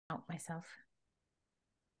myself.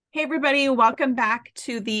 Hey, everybody. Welcome back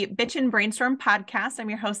to the Bitch and Brainstorm podcast. I'm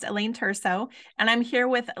your host, Elaine Terso, and I'm here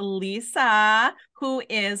with Lisa, who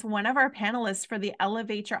is one of our panelists for the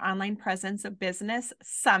Elevate Your Online Presence Business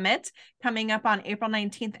Summit coming up on April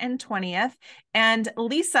 19th and 20th. And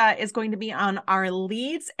Lisa is going to be on our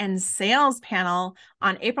leads and sales panel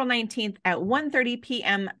on April 19th at 1:30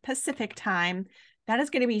 p.m. Pacific time. That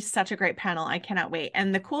is going to be such a great panel. I cannot wait.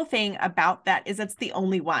 And the cool thing about that is it's the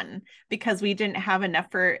only one because we didn't have enough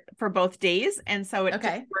for both days. And so it just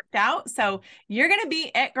worked out. So you're going to be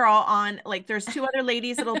it, girl, on there's two other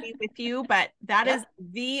ladies that'll be with you, but that is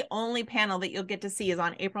the only panel that you'll get to see is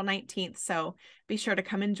on April 19th. So be sure to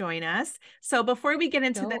come and join us. So before we get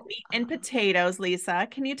into the meat and potatoes, Lisa,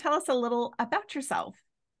 can you tell us a little about yourself?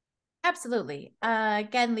 Absolutely.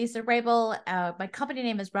 Again, Lisa Raebel. My company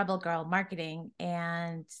name is Rebel Girl Marketing,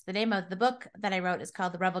 and the name of the book that I wrote is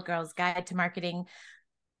called The Rebel Girl's Guide to Marketing.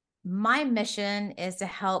 My mission is to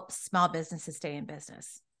help small businesses stay in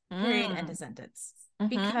business, period, end of sentence.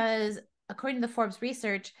 Because according to the Forbes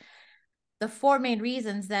research, the four main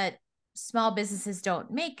reasons that small businesses don't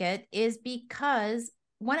make it is because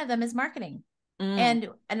one of them is marketing. And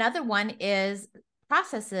another one is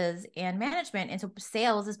processes and management. And so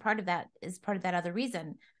sales is part of that other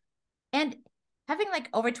reason. And having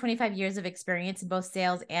over 25 years of experience in both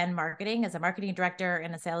sales and marketing as a marketing director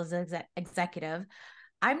and a sales executive,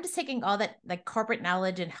 I'm just taking all that corporate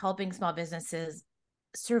knowledge and helping small businesses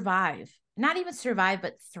survive, not even survive,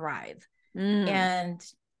 but thrive. And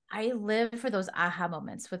I live for those aha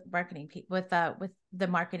moments with marketing, with the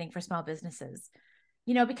marketing for small businesses.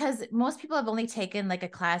 Because most people have only taken a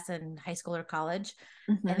class in high school or college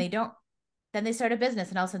and then they start a business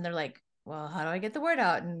and all of a sudden they're like, well, how do I get the word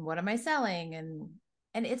out? And what am I selling?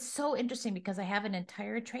 And it's so interesting because I have an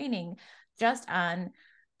entire training just on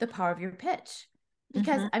the power of your pitch.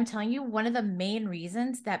 Because I'm telling you, one of the main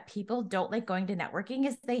reasons that people don't like going to networking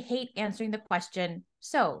is they hate answering the question,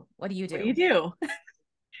 so what do you do? What do you do?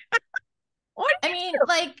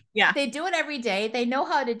 They do it every day. They know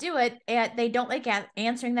how to do it, and they don't like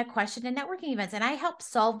answering that question in networking events. And I help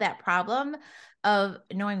solve that problem of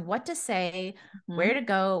knowing what to say, where to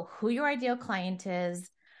go, who your ideal client is,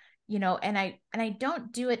 and I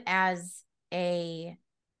don't do it as an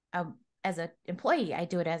employee. I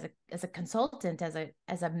do it as a consultant, as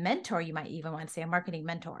a mentor. You might even want to say a marketing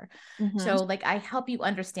mentor. So I help you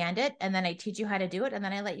understand it, and then I teach you how to do it, and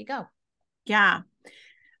then I let you go. Yeah.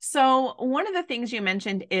 So one of the things you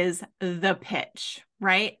mentioned is the pitch,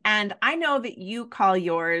 right? And I know that you call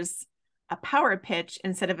yours a power pitch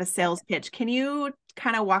instead of a sales pitch. Can you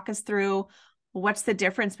kind of walk us through what's the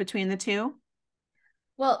difference between the two?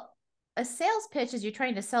 Well, a sales pitch is you're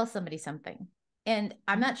trying to sell somebody something. And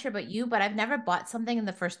I'm not sure about you, but I've never bought something in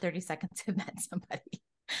the first 30 seconds I've met somebody.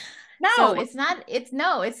 No. So it's not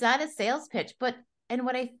a sales pitch. And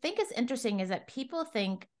what I think is interesting is that people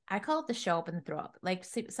think, I call it the show up and throw up.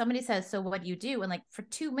 Somebody says, so what do you do? And for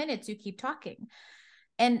 2 minutes, you keep talking.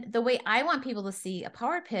 And the way I want people to see a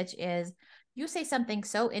power pitch is you say something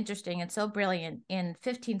so interesting and so brilliant in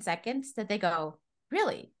 15 seconds that they go,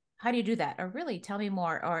 really? How do you do that? Or really, tell me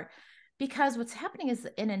more. Or because what's happening is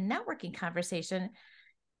in a networking conversation,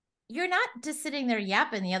 you're not just sitting there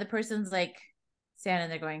yapping. The other person's standing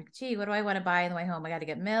there going, gee, what do I want to buy on the way home? I got to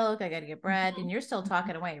get milk. I got to get bread. And you're still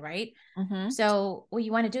talking away, right? So what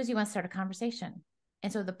you want to do is you want to start a conversation.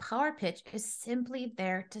 And so the power pitch is simply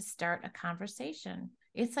there to start a conversation.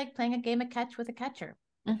 It's like playing a game of catch with a catcher,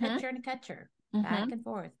 a pitcher and a catcher, back and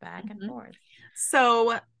forth, back and forth.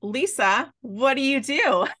 So Lisa, what do you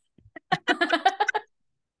do?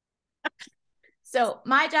 So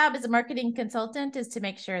my job as a marketing consultant is to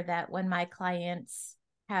make sure that when my clients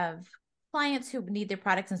have clients who need their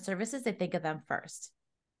products and services, they think of them first.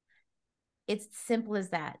 It's simple as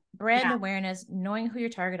that. Brand awareness, knowing who your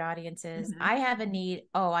target audience is. I have a need.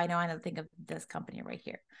 Oh, I know. I don't think of this company right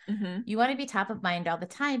here. You want to be top of mind all the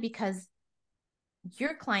time because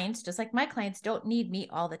your clients, just like my clients, don't need me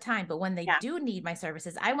all the time. But when they do need my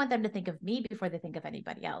services, I want them to think of me before they think of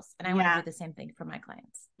anybody else. And I want to do the same thing for my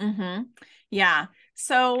clients. Yeah.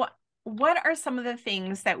 So what are some of the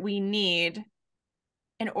things that we need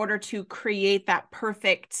in order to create that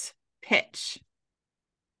perfect pitch?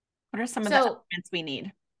 What are some of the elements we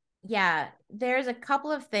need? Yeah, there's a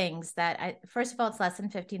couple of things that first of all, it's less than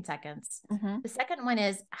 15 seconds. The second one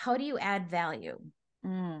is, how do you add value?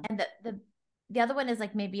 And the other one is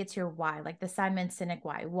maybe it's your why, the Simon Sinek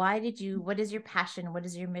why. What is your passion? What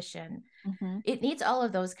is your mission? It needs all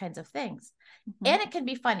of those kinds of things. And it can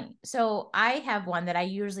be funny. So I have one that I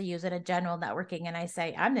usually use at a general networking, and I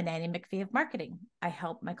say, I'm the Nanny McPhee of marketing. I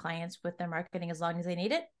help my clients with their marketing as long as they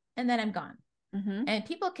need it. and then I'm gone. Mm-hmm. And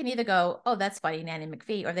people can either go, oh, that's funny, Nanny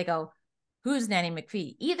McPhee, or they go, who's Nanny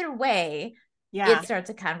McPhee? Either way, it starts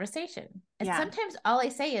a conversation. And sometimes all I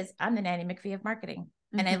say is, I'm the Nanny McPhee of marketing.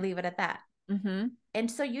 Mm-hmm. And I leave it at that. Mm-hmm. And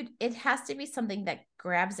so it has to be something that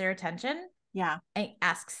grabs their attention. Yeah. And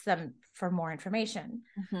asks them for more information.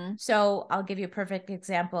 Mm-hmm. So I'll give you a perfect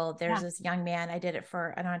example. There's this young man, I did it for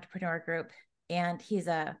an entrepreneur group, and he's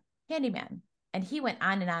a handyman. And he went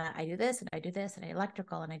on and on. I do this and I do this and I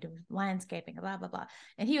electrical and I do landscaping, blah, blah, blah.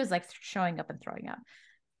 And he was like showing up and throwing up.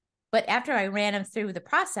 But after I ran him through the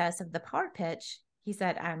process of the power pitch, he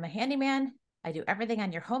said, I'm a handyman. I do everything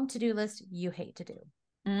on your home to-do list you hate to do.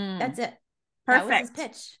 That's it. Perfect. That was his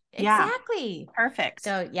pitch. Yeah. Exactly. Perfect.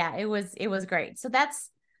 So yeah, it was great. So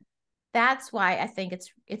that's why I think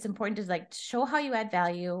it's important to like show how you add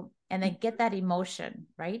value and then get that emotion,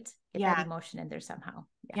 right? Get that emotion in there somehow.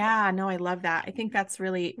 Yeah, no, I love that. I think that's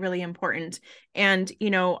really, really important. And, you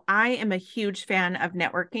know, I am a huge fan of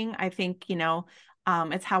networking. I think, you know,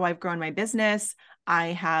 it's how I've grown my business. I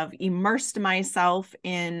have immersed myself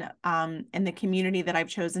in the community that I've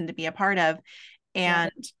chosen to be a part of.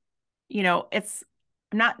 And, you know, I'm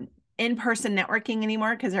not in-person networking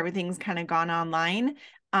anymore because everything's kind of gone online.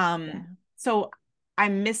 So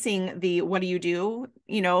I'm missing the, what do you do,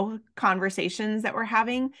 you know, conversations that we're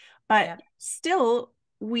having, but still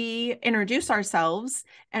we introduce ourselves.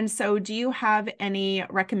 And so do you have any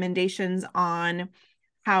recommendations on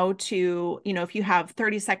how to, you know, if you have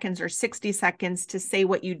 30 seconds or 60 seconds to say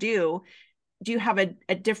what you do you have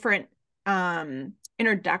a different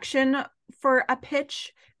introduction for a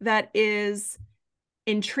pitch that is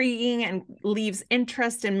intriguing and leaves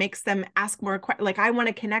interest and makes them ask more questions? Like, I want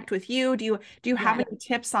to connect with you. Do you have any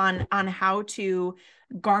tips on how to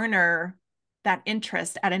garner that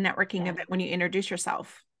interest at a networking event when you introduce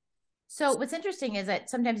yourself? So what's interesting is that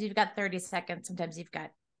sometimes you've got 30 seconds, sometimes you've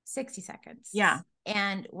got 60 seconds. Yeah.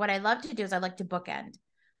 And what I love to do is I like to bookend.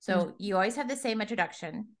 So you always have the same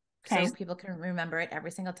introduction. So people can remember it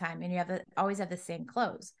every single time. And you always have the same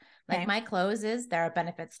close. Like my close is, there are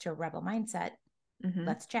benefits to a rebel mindset.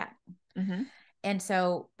 Let's chat. And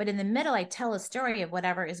so, but in the middle, I tell a story of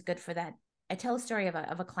whatever is good for that. I tell a story of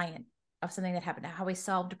a client, of something that happened, how I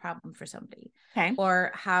solved a problem for somebody,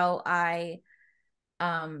 or how I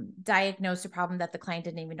diagnosed a problem that the client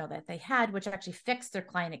didn't even know that they had, which actually fixed their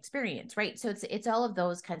client experience, right? So it's all of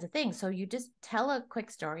those kinds of things. So you just tell a quick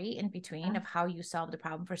story in between of how you solved a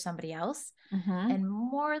problem for somebody else. And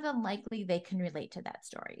more than likely they can relate to that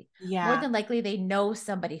story. More than likely they know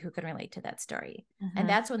somebody who can relate to that story. And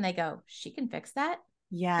that's when they go, she can fix that.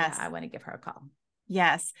 Yeah, I want to give her a call.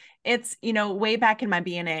 Yes. It's, you know, way back in my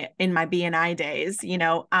BNI days, you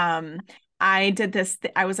know, I did this,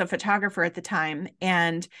 I was a photographer at the time,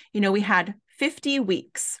 and, you know, we had 50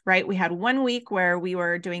 weeks, right? We had 1 week where we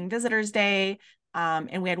were doing Visitors Day,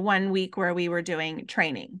 and we had 1 week where we were doing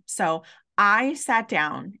training. So I sat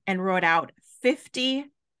down and wrote out 50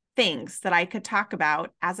 things that I could talk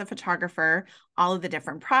about as a photographer, all of the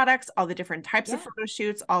different products, all the different types of photo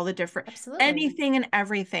shoots, all the different, anything and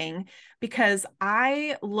everything, because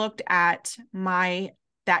I looked at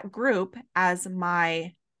that group as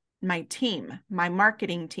my team, my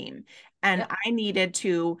marketing team. And I needed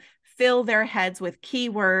to fill their heads with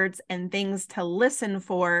keywords and things to listen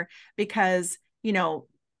for, because, you know,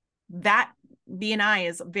 that BNI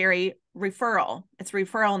is very referral. It's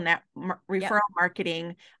referral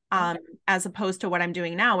marketing, as opposed to what I'm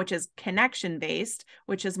doing now, which is connection based,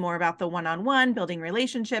 which is more about the one-on-one, building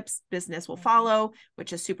relationships, business will follow,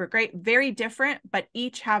 which is super great. Very different, but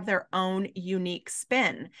each have their own unique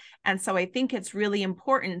spin. And so I think it's really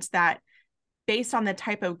important that, based on the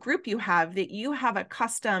type of group you have, that you have a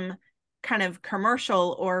custom kind of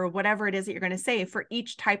commercial or whatever it is that you're going to say for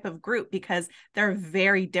each type of group, because they're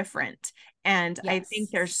very different. And I think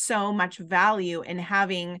there's so much value in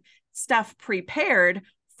having stuff prepared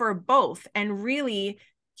for both, and really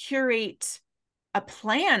curate a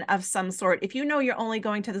plan of some sort. If you know you're only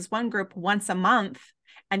going to this one group once a month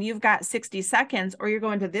and you've got 60 seconds, or you're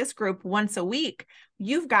going to this group once a week,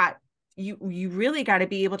 you really got to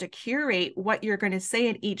be able to curate what you're going to say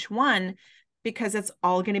at each one, because it's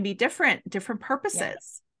all going to be different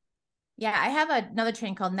purposes. Yeah, I have another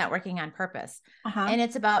training called Networking on Purpose. And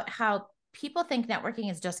it's about how people think networking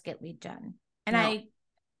is just get lead gen. And I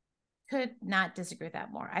could not disagree with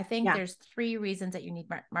that more. I think there's 3 reasons that you need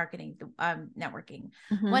marketing, networking.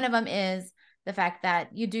 One of them is the fact that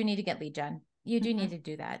you do need to get lead gen. You do need to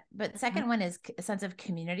do that. But second one is a sense of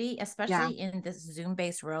community, especially in this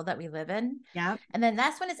Zoom-based world that we live in. And then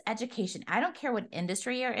last one is education. I don't care what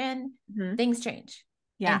industry you're in, things change.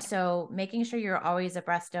 Yeah. And so making sure you're always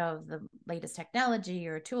abreast of the latest technology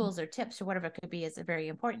or tools or tips or whatever it could be is very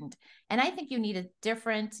important. And I think you need a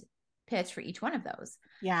different pitch for each one of those.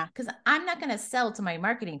 Yeah. Because I'm not going to sell to my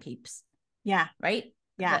marketing peeps. Yeah. Right.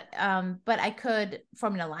 Yeah. But I could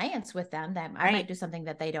form an alliance with them that I Right. might do something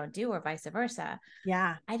that they don't do or vice versa.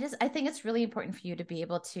 Yeah. I think it's really important for you to be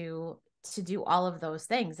able to do all of those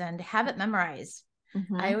things and have it memorized.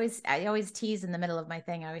 I always tease in the middle of my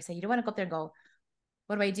thing. I always say, you don't want to go up there and go,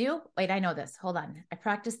 what do I do? Wait, I know this. Hold on. I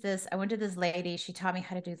practiced this. I went to this lady. She taught me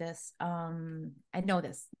how to do this. I know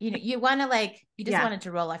this. You want to you just want it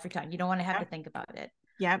to roll off your tongue. You don't want to have to think about it.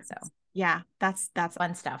 Yep. So yeah, that's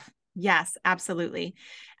fun stuff. Yes, absolutely.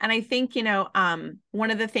 And I think,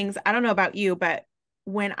 one of the things, I don't know about you, but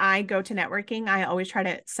when I go to networking, I always try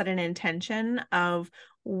to set an intention of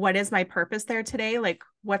what is my purpose there today? Like,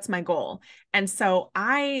 what's my goal? And so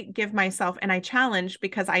I give myself, and I challenge,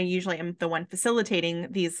 because I usually am the one facilitating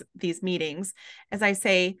these meetings, as I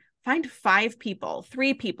say, find 5 people,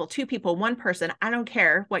 3 people, 2 people, 1 person. I don't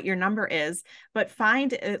care what your number is, but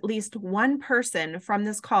find at least one person from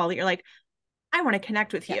this call that you're like, I want to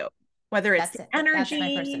connect with you, whether it's the energy.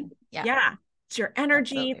 That's my person. Yeah. It's your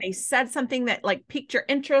energy. Absolutely. They said something that piqued your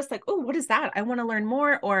interest. Like, oh, what is that? I want to learn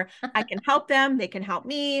more, or I can help them. They can help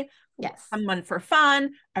me. Yes. Someone for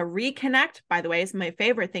fun. A reconnect, by the way, is my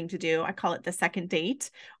favorite thing to do. I call it the second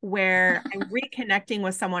date, where I'm reconnecting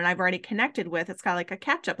with someone I've already connected with. It's kind of like a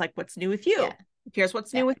catch up, like, what's new with you? Yeah. Here's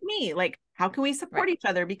what's new with me. Like, how can we support each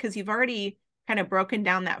other? Because you've already kind of broken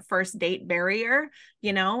down that first date barrier,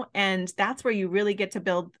 and that's where you really get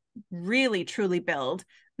to really truly build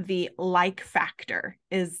the like factor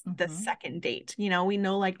is the second date. We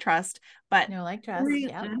know, like, trust, but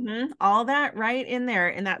all that right in there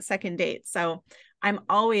in that second date. So I'm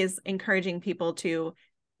always encouraging people to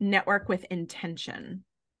network with intention.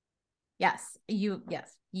 Yes, you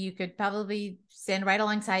could probably stand right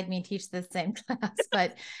alongside me and teach the same class,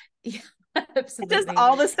 but yeah, absolutely. Just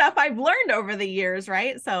all the stuff I've learned over the years,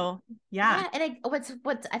 right? So yeah. And what's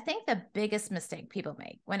I think the biggest mistake people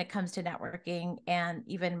make when it comes to networking and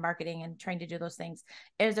even marketing and trying to do those things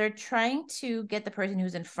is they're trying to get the person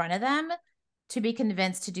who's in front of them to be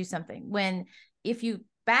convinced to do something. When if you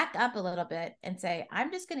back up a little bit and say,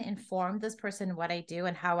 I'm just going to inform this person what I do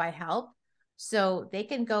and how I help, so they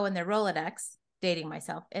can go in their Rolodex, dating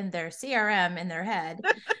myself, in their CRM in their head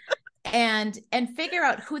and figure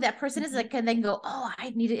out who that person is, and then go, oh,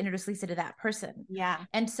 I need to introduce Lisa to that person. Yeah.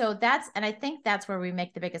 And so I think that's where we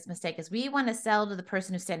make the biggest mistake, is we want to sell to the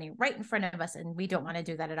person who's standing right in front of us, and we don't want to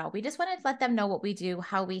do that at all. We just want to let them know what we do,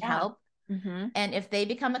 how we help. And if they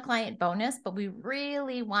become a client, bonus, but we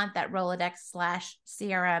really want that Rolodex /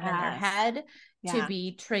 CRM in their head to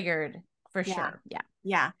be triggered for sure. Yeah.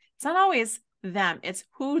 Yeah. It's not always them, it's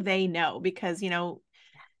who they know, because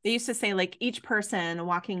they used to say, like, each person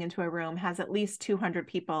walking into a room has at least 200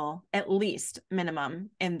 people, at least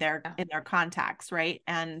minimum, in their contacts, right?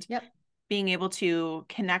 And being able to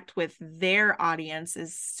connect with their audience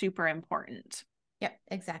is super important. Yep,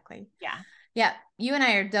 exactly. Yeah. Yeah, you and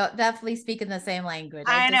I are definitely speaking the same language.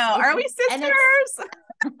 I know. Are we sisters?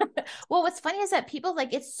 Well, what's funny is that people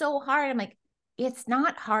it's so hard. I'm like, it's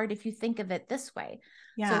not hard if you think of it this way.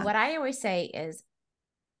 Yeah. So what I always say is,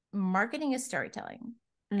 marketing is storytelling,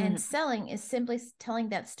 and selling is simply telling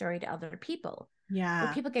that story to other people. Yeah.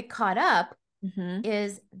 Where people get caught up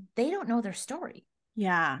is they don't know their story.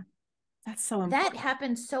 Yeah, that's so important. That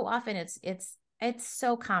happens so often. It's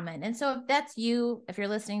so common. And so if that's you, if you're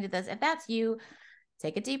listening to this, if that's you,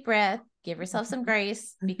 take a deep breath, give yourself some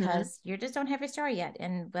grace, because you just don't have your story yet.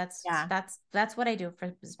 And that's what I do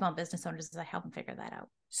for small business owners, is I help them figure that out.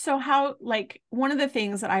 So how, one of the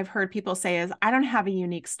things that I've heard people say is, I don't have a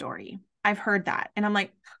unique story. I've heard that. And I'm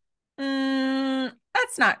like,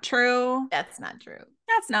 that's not true. That's not true.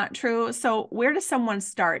 That's not true. So where does someone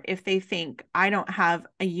start if they think, I don't have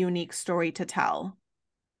a unique story to tell?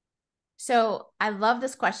 So I love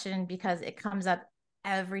this question, because it comes up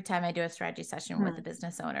every time I do a strategy session with the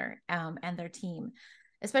business owner and their team,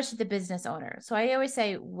 especially the business owner. So I always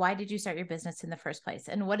say, why did you start your business in the first place?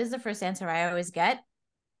 And what is the first answer I always get?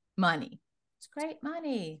 Money. It's great,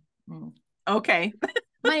 money. Okay.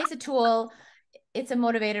 Money's a tool. It's a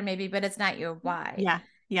motivator maybe, but it's not your why. Yeah.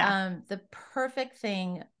 Yeah. The perfect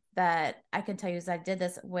thing that I can tell you is, I did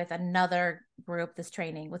this with another group, this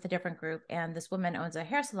training with a different group, and this woman owns a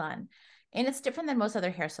hair salon, and it's different than most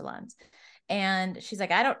other hair salons. And she's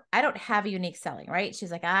like, I don't have a unique selling, right?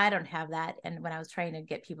 She's like, I don't have that. And when I was trying to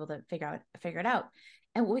get people to figure it out.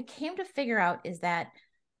 And what we came to figure out is that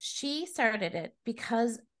she started it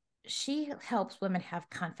because she helps women have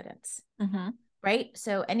confidence, right?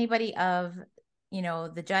 So anybody of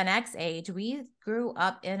the Gen X age, we grew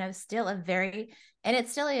up in and it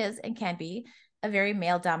still is and can be a very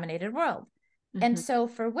male dominated world. Mm-hmm. And so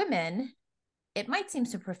for women, it might seem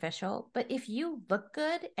superficial, but if you look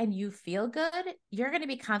good and you feel good, you're going to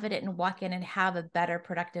be confident and walk in and have a better,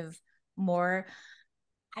 productive, more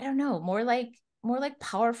like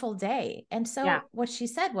powerful day. And so what she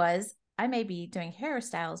said was, I may be doing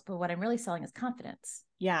hairstyles, but what I'm really selling is confidence.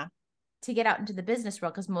 Yeah. To get out into the business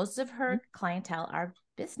world, because most of her clientele are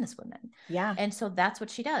business women. Yeah. And so that's what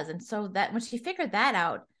she does. And so that when she figured that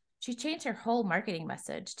out, she changed her whole marketing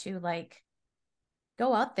message to like,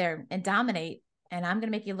 go out there and dominate, and I'm going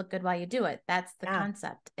to make you look good while you do it. That's the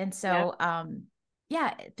concept. And so,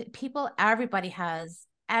 everybody has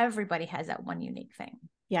that one unique thing.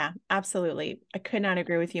 Yeah, absolutely. I could not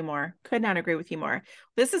agree with you more.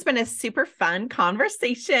 This has been a super fun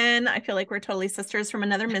conversation. I feel like we're totally sisters from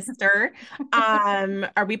another mister.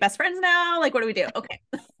 Are we best friends now? Like, what do we do? Okay.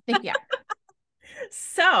 I think, yeah.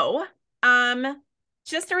 So,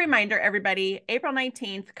 just a reminder, everybody, April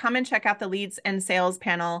 19th, come and check out the leads and sales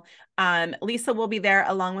panel. Lisa will be there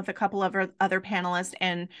along with a couple of other panelists,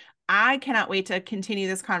 and I cannot wait to continue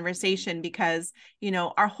this conversation because,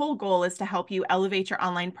 our whole goal is to help you elevate your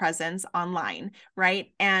online presence online, right?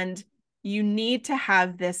 And you need to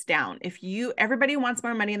have this down. Everybody wants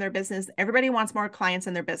more money in their business. Everybody wants more clients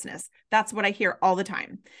in their business. That's what I hear all the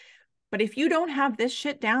time. But if you don't have this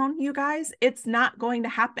shit down, you guys, it's not going to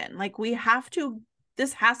happen. Like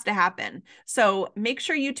this has to happen. So make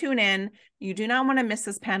sure you tune in. You do not want to miss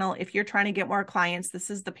this panel. If you're trying to get more clients, this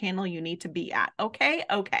is the panel you need to be at. Okay.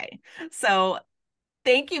 So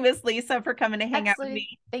thank you, Miss Lisa, for coming to hang out with me.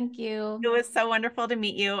 Thank you. It was so wonderful to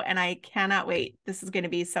meet you, and I cannot wait. This is going to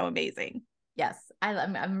be so amazing. Yes.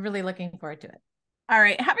 I'm really looking forward to it. All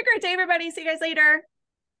right. Have a great day, everybody. See you guys later.